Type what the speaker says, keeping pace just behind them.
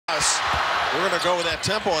We're going to go with that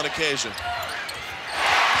tempo on occasion.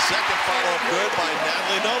 Second follow-up good by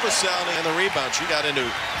Natalie Novosel, and the rebound. She got into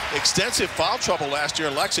extensive foul trouble last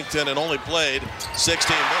year in Lexington and only played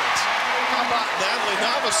 16 minutes. How about Natalie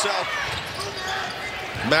Novosel?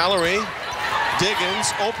 Mallory,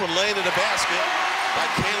 Diggins, open lane in the basket by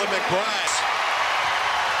Kayla McBride.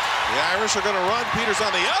 The Irish are going to run. Peters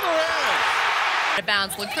on the other end. Out of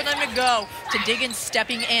bounds. Look for them to go to Diggins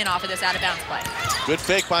stepping in off of this out-of-bounds play. Good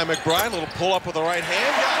fake by McBride. Little pull up with the right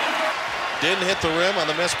hand. Got it. Didn't hit the rim on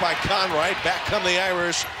the miss by Conwright. Back come the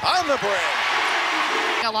Irish on the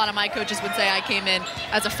break. A lot of my coaches would say I came in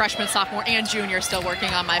as a freshman, sophomore, and junior still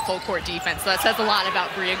working on my full court defense. So that says a lot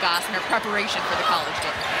about Bria Goss and her preparation for the college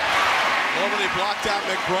game. Nobody blocked out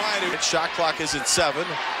McBride. Shot clock is at 7.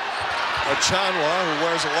 Achanwa, who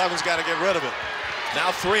wears 11's got to get rid of it. Now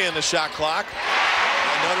 3 in the shot clock.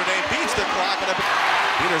 And Notre Dame beats the clock. And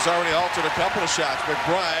Peters already altered a couple of shots.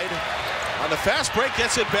 McBride on the fast break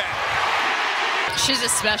gets it back. She's a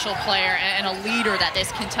special player and a leader that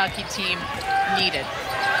this Kentucky team needed.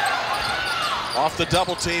 Off the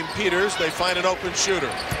double team, Peters, they find an open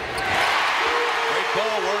shooter. Great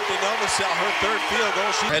ball work to Novosel, her third field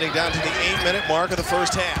goal. She's heading down to the 8-minute mark of the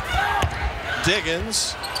first half.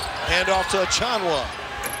 Diggins, hand off to Achanwa.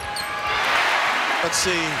 Let's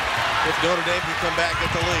see if Notre Dame can come back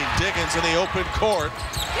at the lead. Diggins in the open court,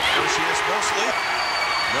 where she is mostly.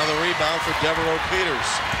 Another rebound for Devereaux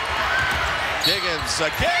Peters. Diggins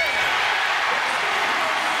again.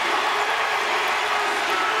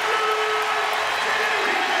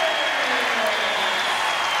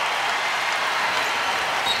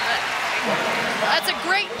 That's a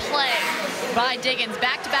great play by Diggins.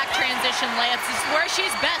 Back-to-back transition layups. This is where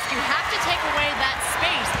she's best. You have to take away that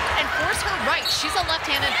space and force her right. She's a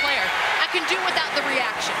left-handed player. I can do without the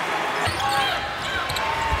reaction.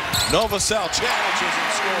 Novosel challenges and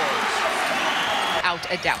scores. Out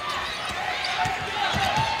a doubt.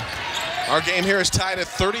 Our game here is tied at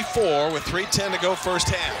 34 with 3:10 to go first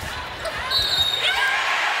half.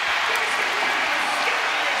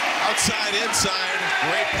 Outside, inside,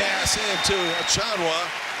 great pass into Achanwa.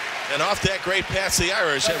 And off that great pass, the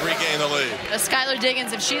Irish have regained the lead. Skylar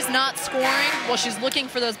Diggins, if she's not scoring, well, she's looking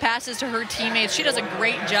for those passes to her teammates. She does a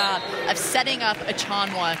great job of setting up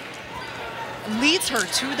Achanwa. Leads her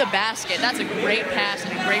to the basket. That's a great pass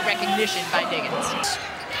and a great recognition by Diggins.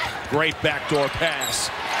 Great backdoor pass.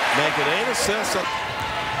 Make it 8 assists.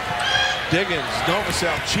 Diggins,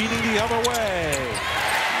 Novosel cheating the other way.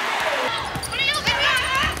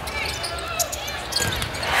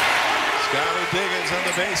 Skylar Diggins on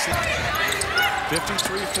the baseline.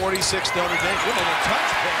 53-46 Notre Dame. Good little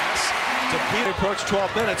touch pass to Peter. Approach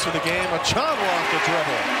 12 minutes of the game. Achanwa off the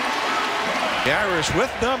dribble. The Irish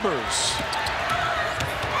with numbers.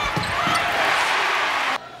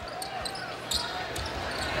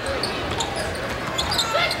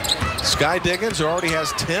 Sky Diggins already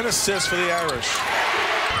has 10 assists for the Irish.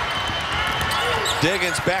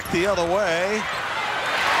 Diggins back the other way.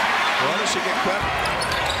 Well, this should get cut.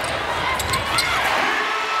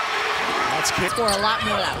 That's kicked. For a lot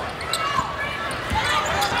more that way.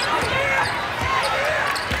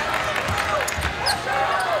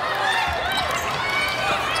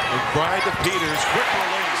 McBride to Peters, quick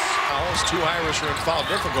release. Fouls, 2 Irish are in foul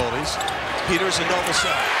difficulties. Peters and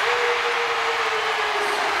Novosel.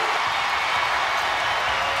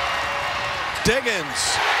 Diggins.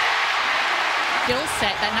 Skill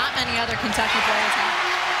set that not many other Kentucky players have.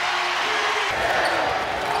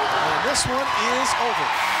 And this one is over.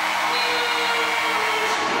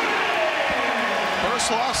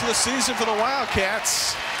 First loss of the season for the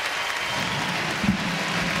Wildcats.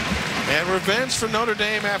 And revenge for Notre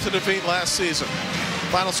Dame after defeat last season.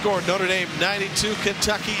 Final score, Notre Dame 92,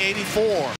 Kentucky 84.